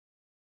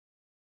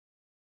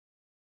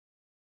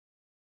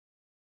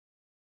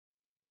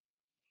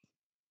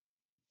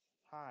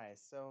Hi,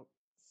 so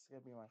this is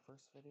gonna be my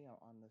first video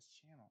on this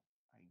channel,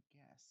 I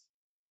guess.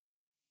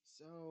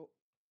 So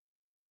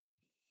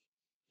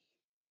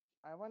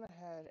I went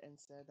ahead and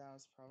said that I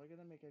was probably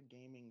gonna make a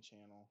gaming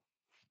channel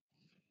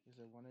because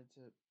I wanted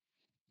to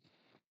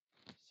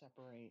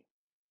separate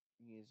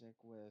music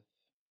with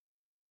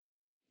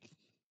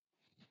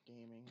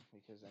gaming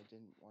because I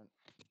didn't want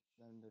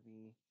them to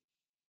be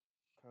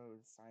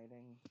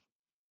coinciding.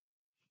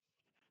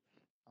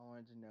 I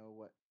wanted to know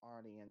what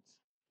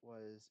audience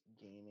was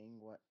gaming,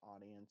 what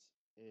audience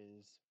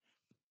is,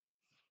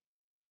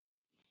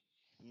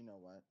 you know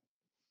what.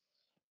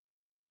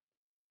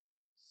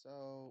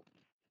 So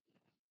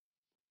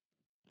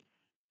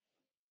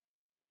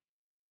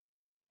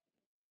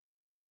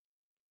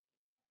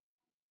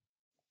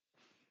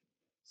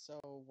so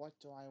what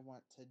do I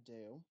want to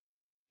do?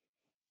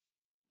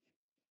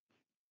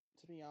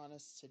 To be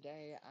honest,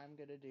 today I'm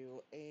gonna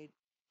do a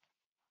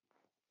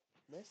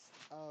list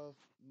of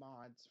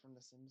mods from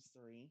The Sims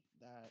 3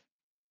 that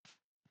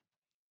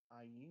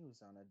I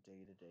use on a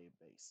day-to-day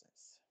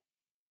basis.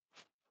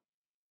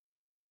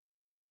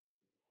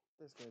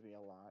 There's gonna be a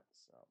lot,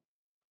 so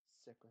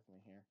stick with me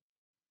here.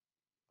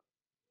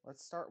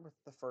 Let's start with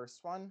the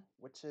first one,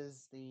 which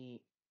is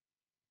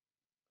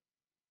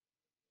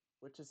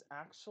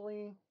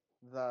actually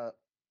the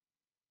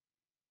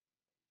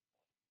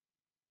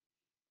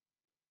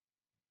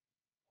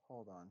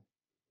hold on.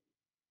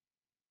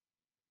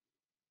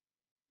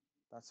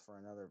 That's for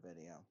another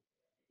video.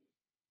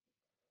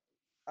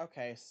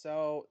 Okay,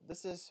 so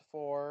this is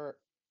for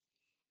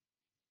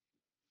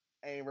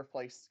a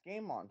replaced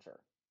game launcher.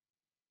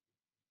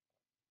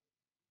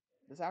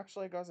 This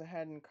actually goes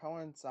ahead and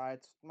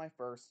coincides with my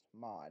first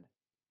mod.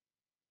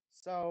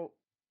 So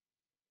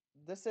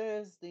this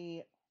is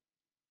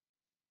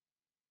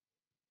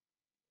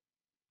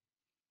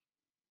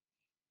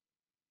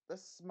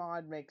this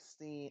mod makes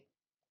the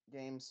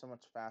game so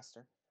much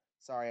faster.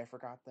 Sorry, I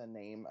forgot the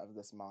name of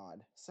this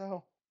mod.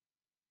 So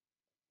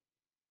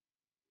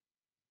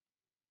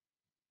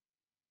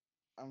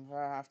I'm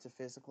gonna have to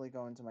physically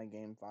go into my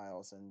game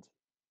files and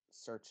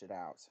search it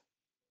out.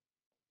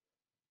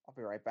 I'll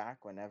be right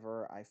back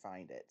whenever I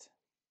find it.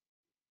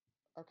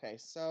 Okay,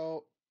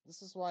 so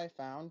this is what I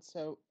found.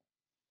 So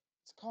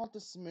it's called the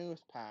Smooth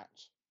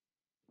Patch.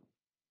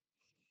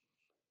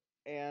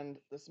 And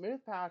the Smooth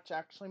Patch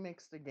actually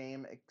makes the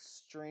game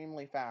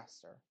extremely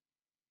faster.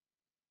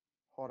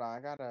 Hold on,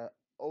 I gotta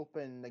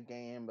open the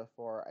game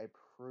before I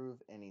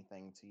prove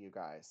anything to you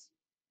guys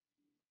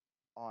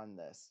on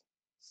this.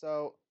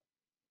 So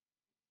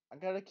I'm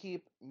gonna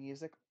keep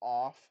music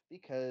off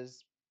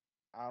because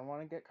I don't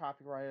want to get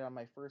copyrighted on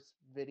my first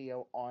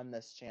video on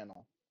this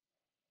channel.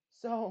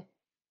 So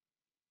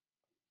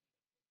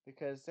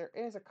because there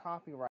is a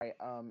copyright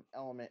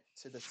element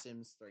to The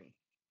Sims 3.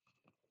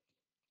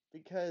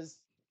 Because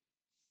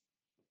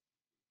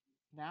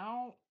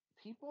now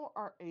people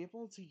are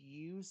able to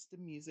use the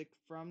music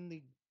from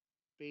the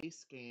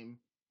base game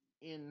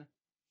in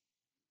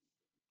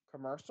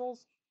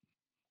commercials.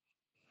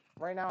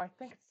 Right now I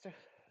think it's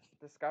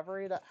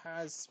Discovery that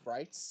has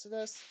rights to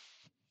this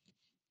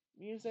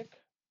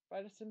music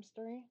by The Sims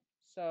 3.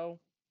 So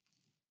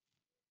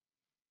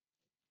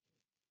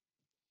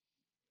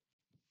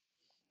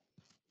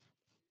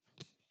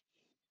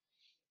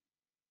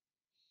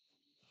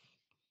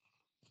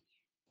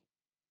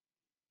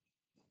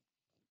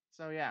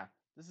yeah,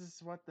 this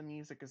is what the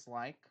music is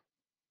like.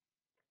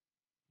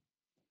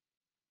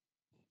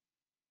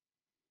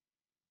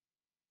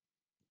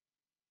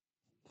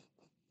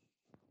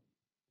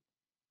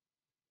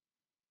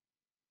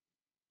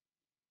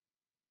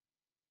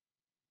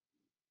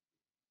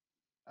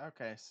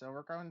 Okay, so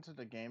we're going to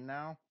the game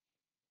now.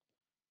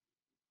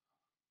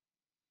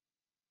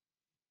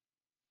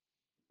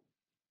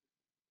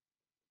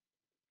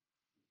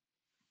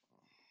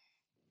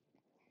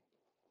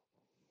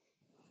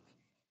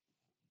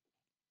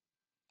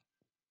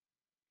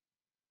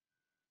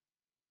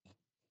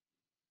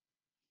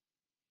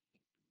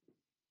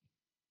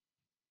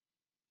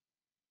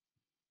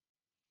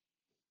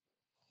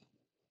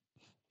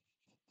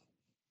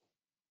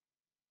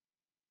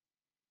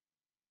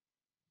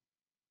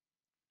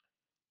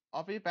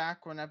 I'll be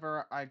back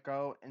whenever I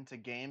go into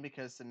game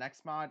because the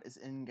next mod is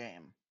in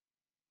game.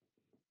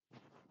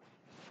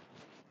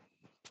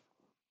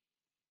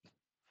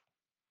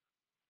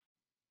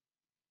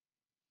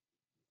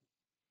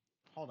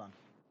 Hold on.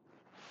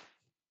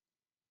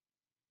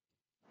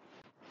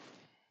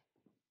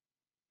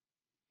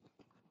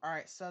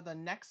 Alright, so the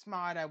next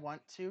mod I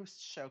want to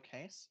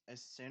showcase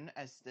as soon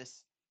as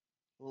this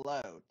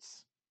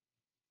loads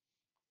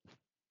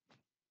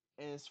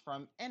is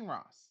from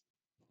Enros.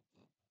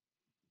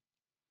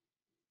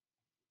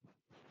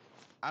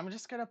 I'm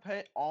just gonna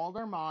put all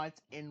their mods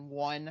in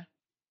one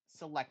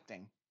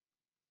selecting.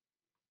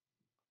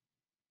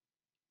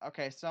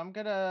 Okay, so I'm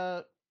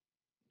gonna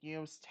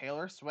use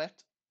Taylor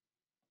Swift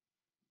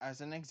as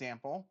an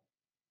example.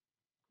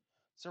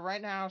 So right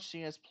now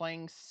she is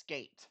playing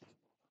Skate.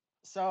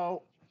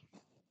 So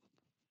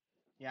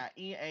yeah,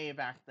 EA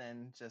back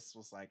then just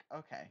was like,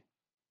 okay,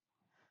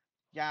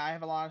 Yeah, I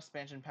have a lot of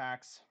expansion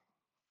packs.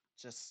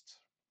 Just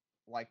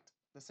liked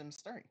The Sims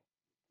 3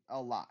 a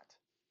lot.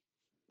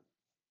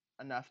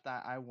 Enough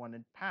that I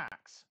wanted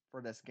packs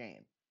for this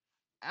game.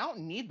 I don't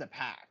need the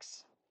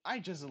packs. I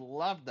just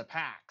love the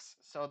packs,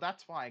 so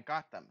that's why I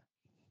got them.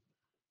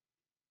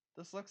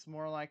 This looks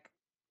more like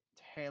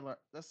Taylor.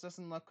 This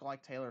doesn't look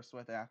like Taylor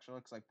Swift. It actually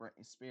looks like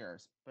Britney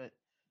Spears. But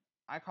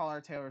I call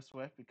her Taylor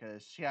Swift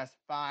because she has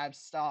 5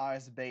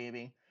 stars,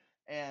 baby.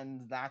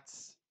 And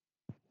that's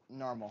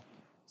normal.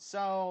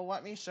 So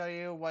let me show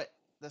you what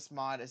this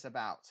mod is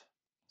about.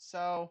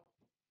 So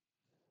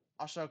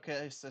I'll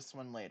showcase this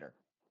one later.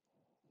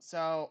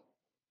 So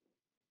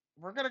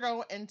we're going to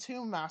go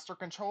into Master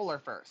Controller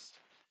first.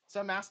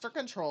 So Master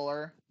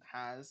Controller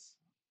has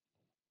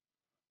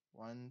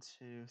 1,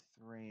 2,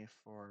 3,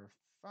 4,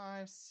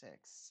 5, 6,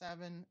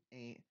 7,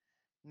 8,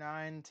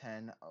 9,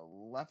 10,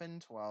 11,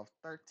 12,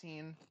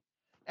 13.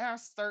 It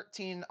has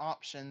 13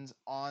 options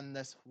on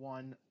this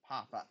one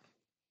pop-up.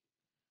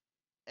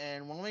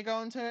 And when we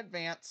go into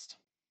advanced,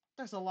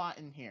 there's a lot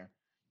in here.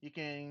 You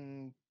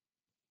can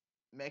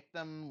make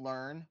them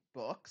learn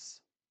books,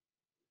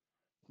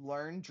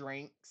 learn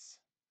drinks,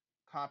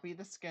 copy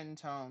the skin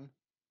tone,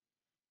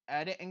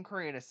 edit and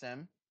create a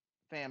sim,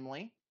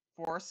 family,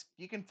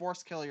 you can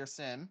force kill your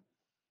sim,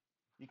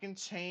 you can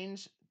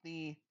change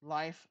the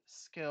life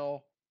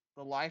skill,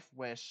 the life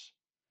wish,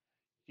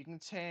 you can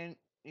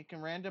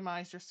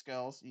randomize your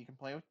skills, you can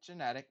play with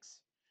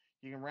genetics,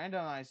 you can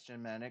randomize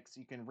genetics,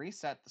 you can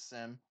reset the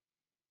sim,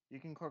 you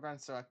can click on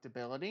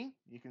selectability,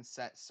 you can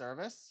set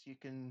service, you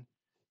can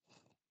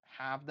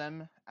have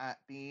them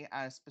be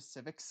at a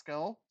specific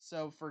skill.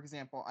 So for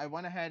example, I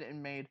went ahead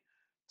and made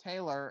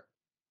Taylor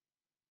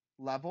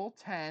level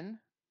 10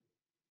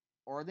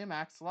 or the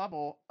max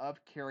level of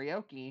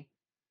karaoke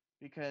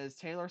because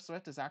Taylor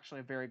Swift is actually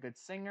a very good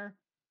singer.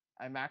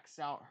 I maxed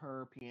out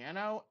her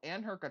piano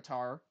and her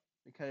guitar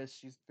because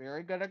she's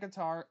very good at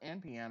guitar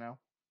and piano.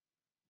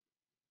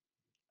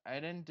 I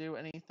didn't do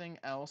anything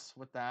else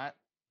with that.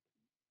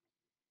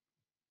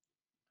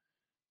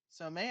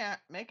 So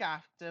make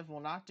active will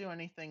not do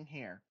anything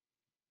here.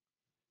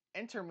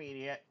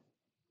 Intermediate,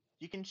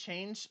 you can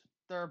change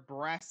their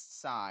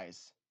breast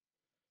size.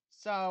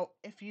 So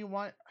if you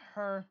want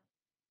her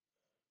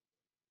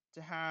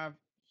to have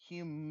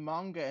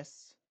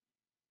humongous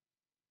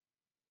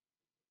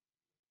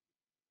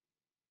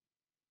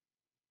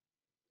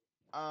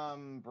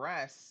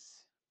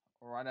breasts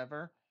or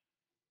whatever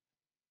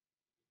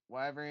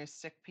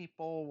sick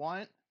people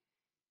want,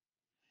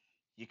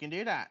 you can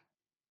do that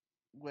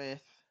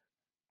with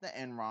the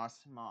NROS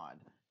mod.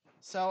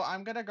 So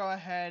I'm gonna go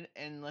ahead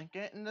and link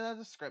it in the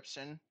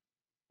description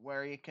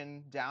where you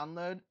can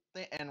download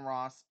the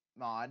NROS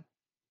mod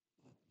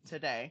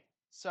today.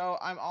 So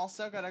I'm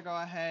also gonna go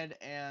ahead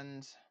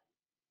and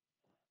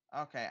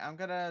okay, I'm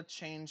gonna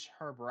change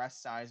her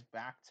breast size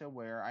back to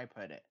where I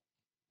put it.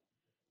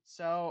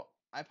 So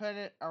I put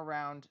it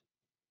around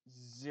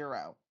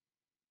 0.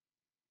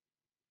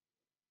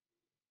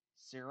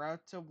 0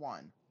 to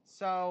 1.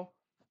 So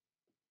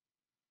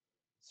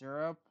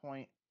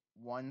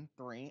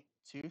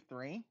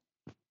 0.1323.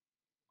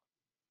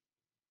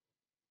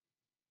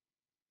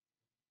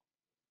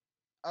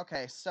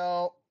 Okay,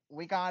 so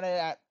we got it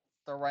at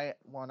the right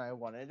one I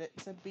wanted it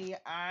to be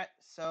at.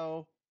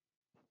 So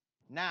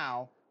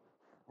now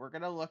we're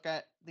going to look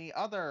at the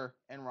other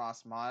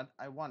NROS mod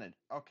I wanted.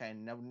 Okay,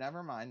 no,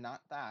 never mind,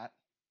 not that.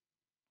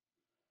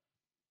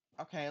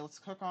 Okay, let's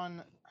click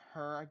on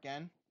her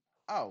again.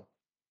 Oh,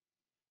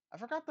 I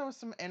forgot there was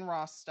some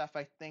NROS stuff,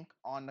 I think,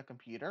 on the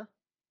computer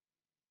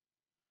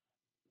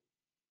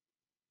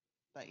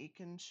that you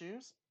can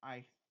choose.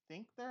 I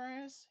think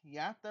there is.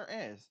 Yeah, there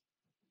is.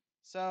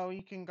 So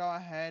you can go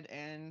ahead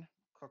and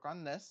click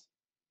on this.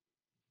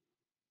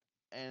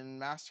 And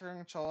Master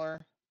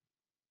Controller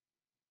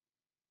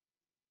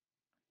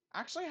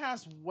actually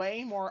has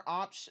way more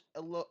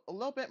a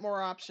little bit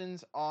more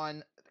options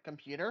on the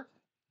computer.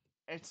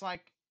 It's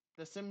like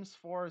The Sims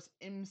 4's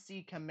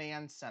MC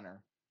Command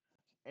Center.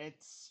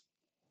 It's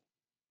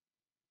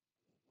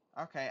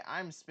okay,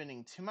 I'm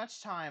spending too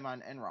much time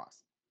on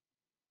NROS.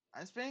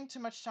 I'm spending too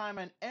much time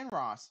on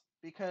NROS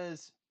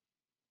because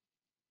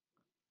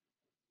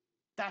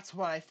that's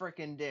what I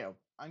freaking do.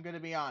 I'm gonna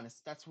be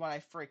honest, that's what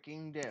I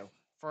freaking do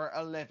for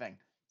a living.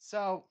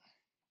 So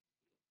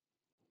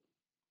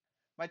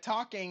my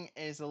talking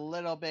is a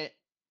little bit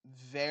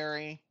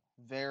very,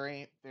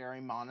 very,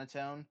 very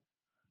monotone,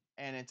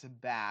 and it's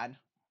bad.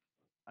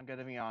 I'm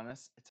gonna be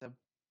honest. It's a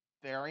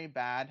very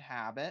bad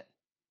habit.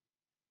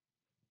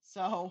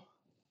 So,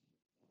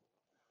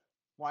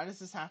 why does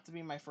this have to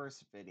be my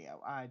first video?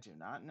 I do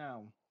not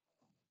know.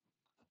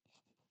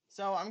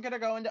 So, I'm gonna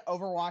go into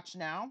Overwatch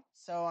now.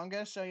 So, I'm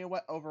gonna show you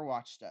what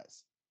Overwatch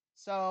does.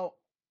 So,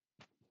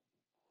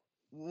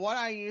 what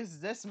I use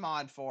this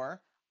mod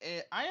for,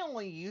 I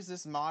only use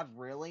this mod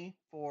really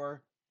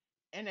for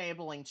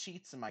enabling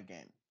cheats in my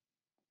game.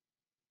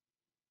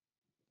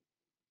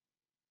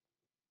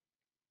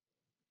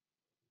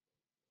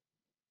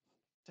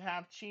 To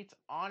have cheats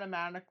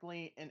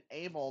automatically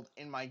enabled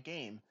in my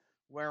game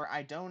where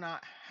I do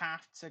not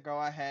have to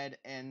go ahead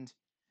and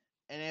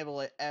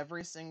enable it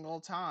every single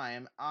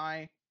time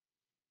I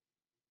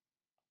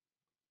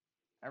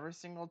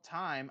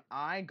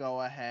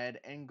go ahead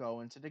and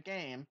go into the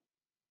game.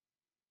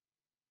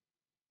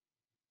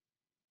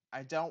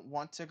 I don't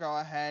want to go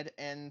ahead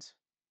and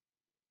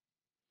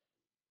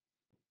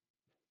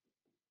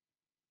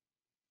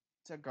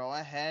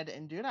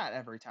do that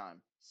every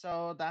time.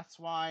 So that's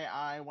why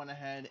I went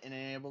ahead and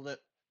enabled it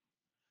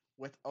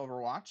with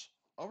Overwatch.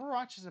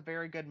 Overwatch is a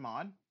very good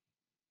mod.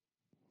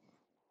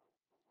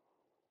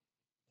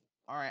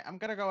 Alright, I'm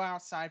gonna go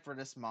outside for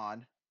this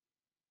mod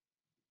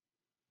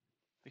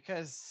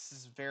because this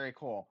is very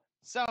cool.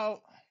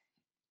 So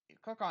you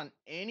click on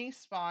any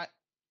spot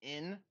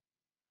in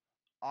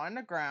on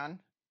the ground,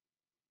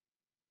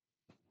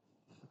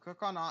 you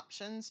click on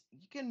options,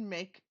 you can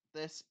make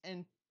this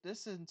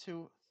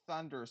into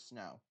thunder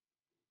snow.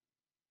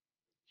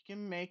 You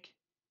can make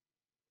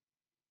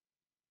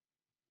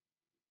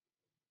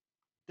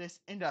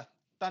this into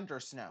thunder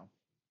snow.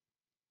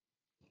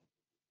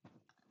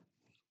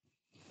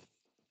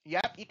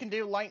 Yep, you can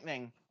do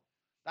lightning.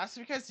 That's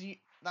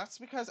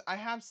because I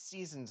have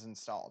seasons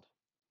installed.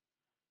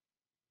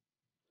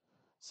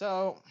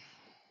 So,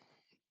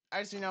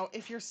 as you know,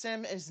 if your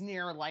sim is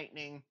near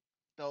lightning,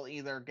 they'll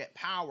either get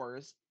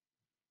powers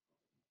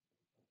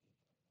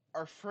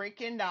or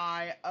freaking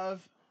die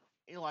of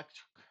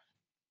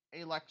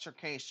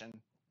electrocation.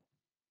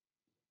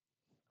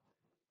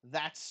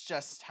 That's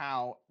just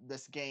how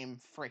this game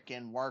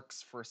freaking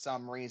works for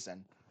some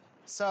reason.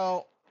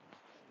 So,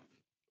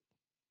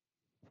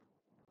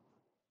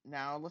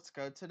 now let's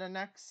go to the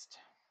next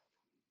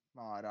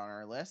mod on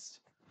our list,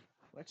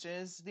 which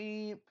is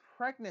the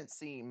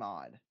pregnancy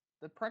mod,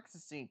 the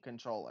pregnancy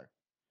controller.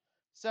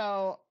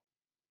 So,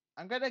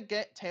 I'm going to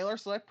get Taylor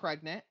Swift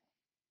pregnant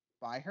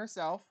by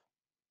herself.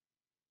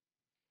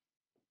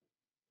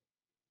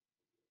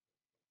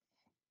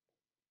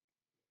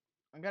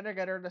 I'm going to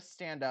get her to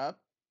stand up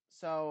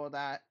so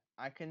that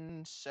I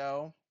can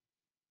show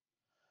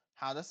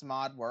how this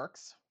mod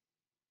works.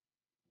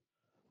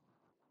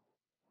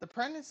 The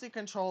pregnancy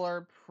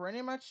controller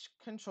pretty much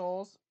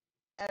controls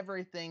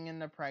everything in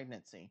the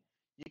pregnancy.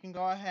 You can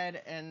go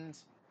ahead and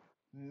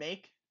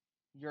make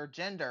your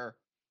gender,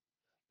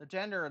 the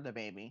gender of the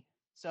baby.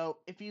 So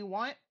if you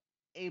want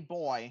a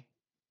boy,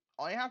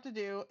 all you have to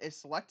do is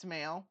select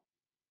male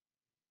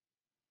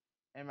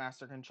and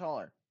master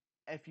controller.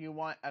 If you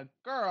want a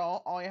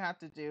girl, all you have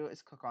to do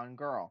is click on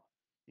girl.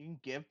 You can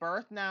give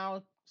birth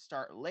now,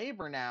 start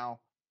labor now,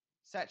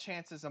 set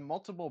chances of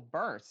multiple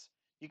births.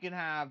 You can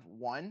have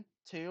 1,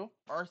 2,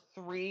 or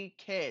 3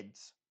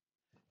 kids.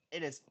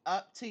 It is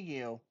up to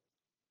you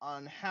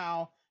on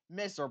how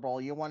miserable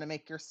you want to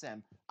make your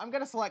sim. I'm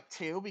going to select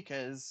 2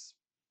 because,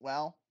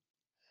 well,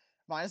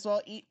 might as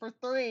well eat for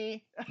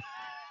 3.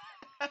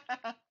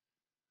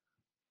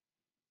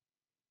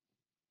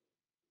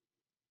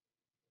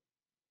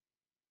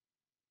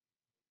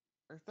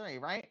 Or 3,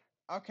 right?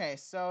 Okay,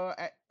 so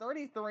at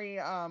 33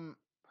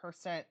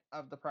 percent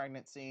of the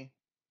pregnancy,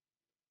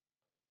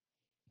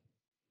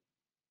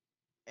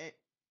 it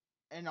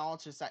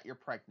acknowledges that you're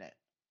pregnant.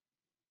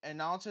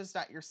 Acknowledges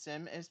that your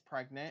sim is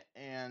pregnant,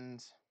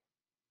 and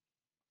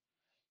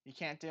you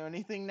can't do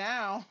anything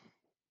now,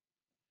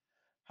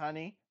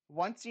 honey.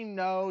 Once you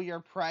know you're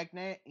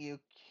pregnant, you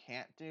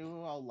can't do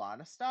a lot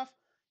of stuff.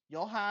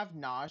 You'll have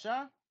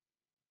nausea,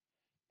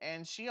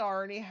 and she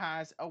already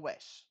has a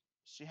wish.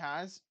 She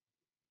has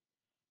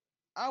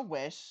a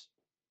wish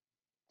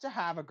to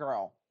have a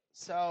girl.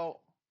 So,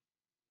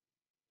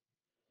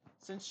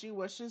 since she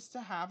wishes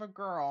to have a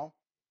girl,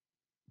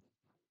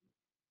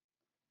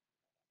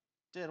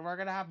 dude, we're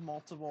gonna have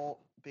multiple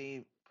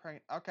be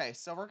pregnant. Okay,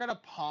 so we're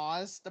gonna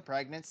pause the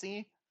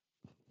pregnancy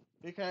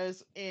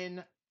because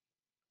in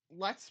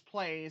Let's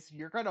Plays,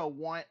 you're gonna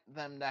want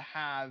them to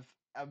have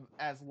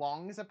as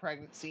long as a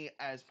pregnancy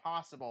as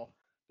possible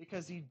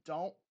because you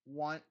don't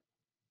want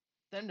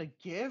them to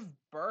give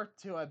birth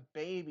to a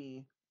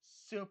baby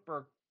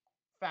super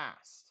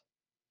fast.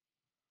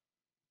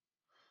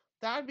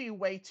 That'd be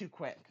way too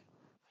quick.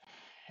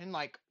 In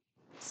like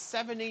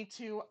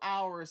 72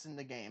 hours in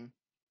the game.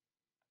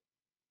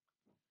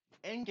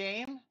 In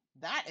game,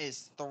 that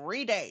is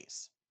 3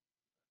 days.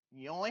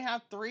 You only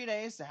have 3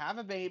 days to have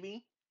a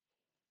baby.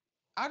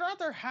 I'd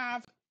rather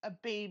have a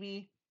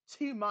baby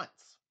 2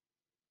 months.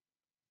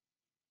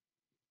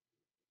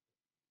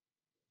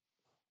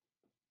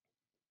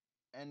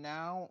 And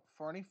now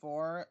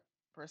 44%.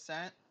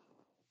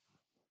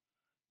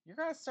 You're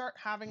going to start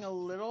having a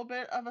little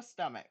bit of a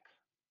stomach.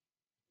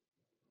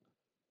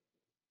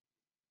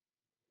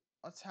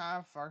 Let's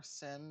have our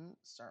sim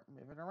start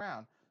moving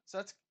around.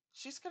 So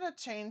she's going to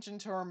change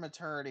into her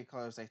maternity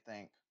clothes, I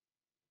think.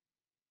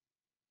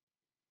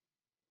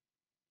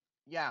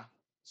 Yeah,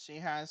 she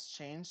has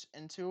changed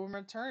into her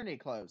maternity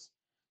clothes.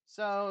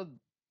 So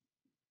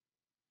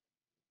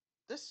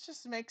this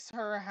just makes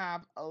her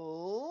have a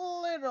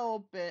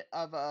little bit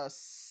of a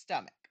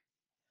stomach.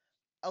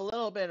 A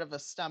little bit of a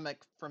stomach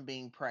from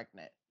being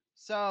pregnant.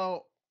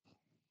 So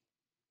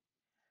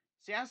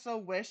She has a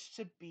wish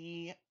to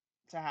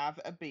have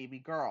a baby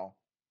girl.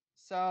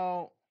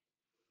 So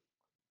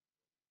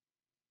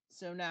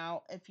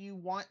now if you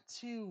want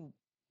to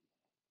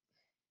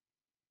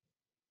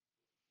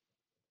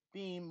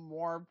be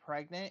more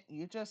pregnant,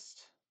 you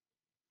just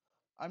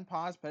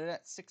unpause, put it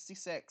at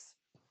 66.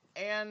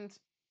 And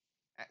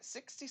at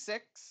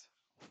 66%,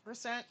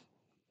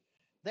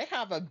 they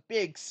have a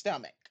big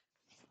stomach.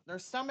 Their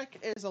stomach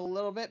is a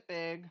little bit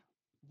big,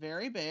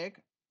 very big.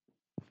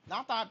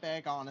 Not that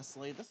big,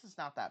 honestly. This is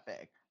not that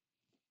big.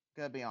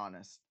 Gonna be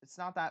honest. It's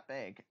not that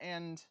big.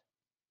 And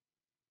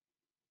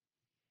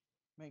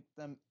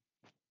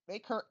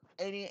make her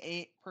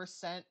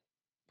 88%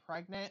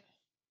 pregnant.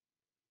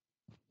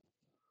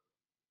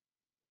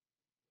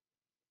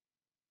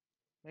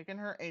 Making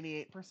her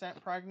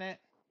 88% pregnant.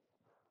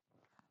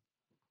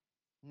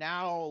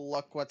 Now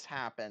look what's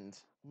happened.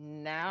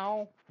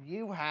 Now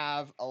you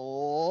have a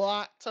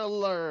lot to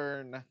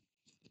learn.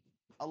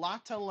 A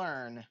lot to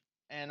learn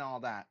and all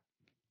that.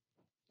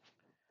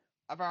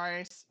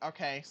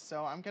 Okay,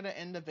 so I'm gonna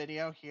end the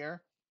video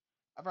here.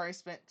 I've already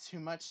spent too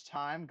much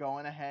time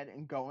going ahead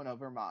and going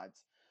over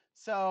mods.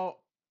 So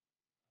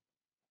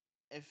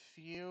if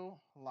you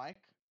like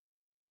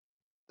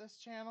this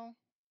channel,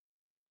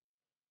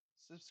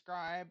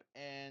 subscribe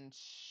and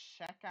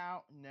check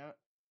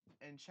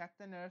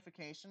the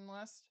notification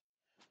list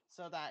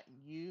so that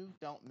you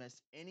don't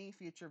miss any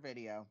future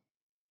video.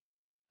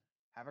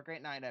 Have a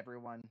great night,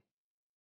 everyone.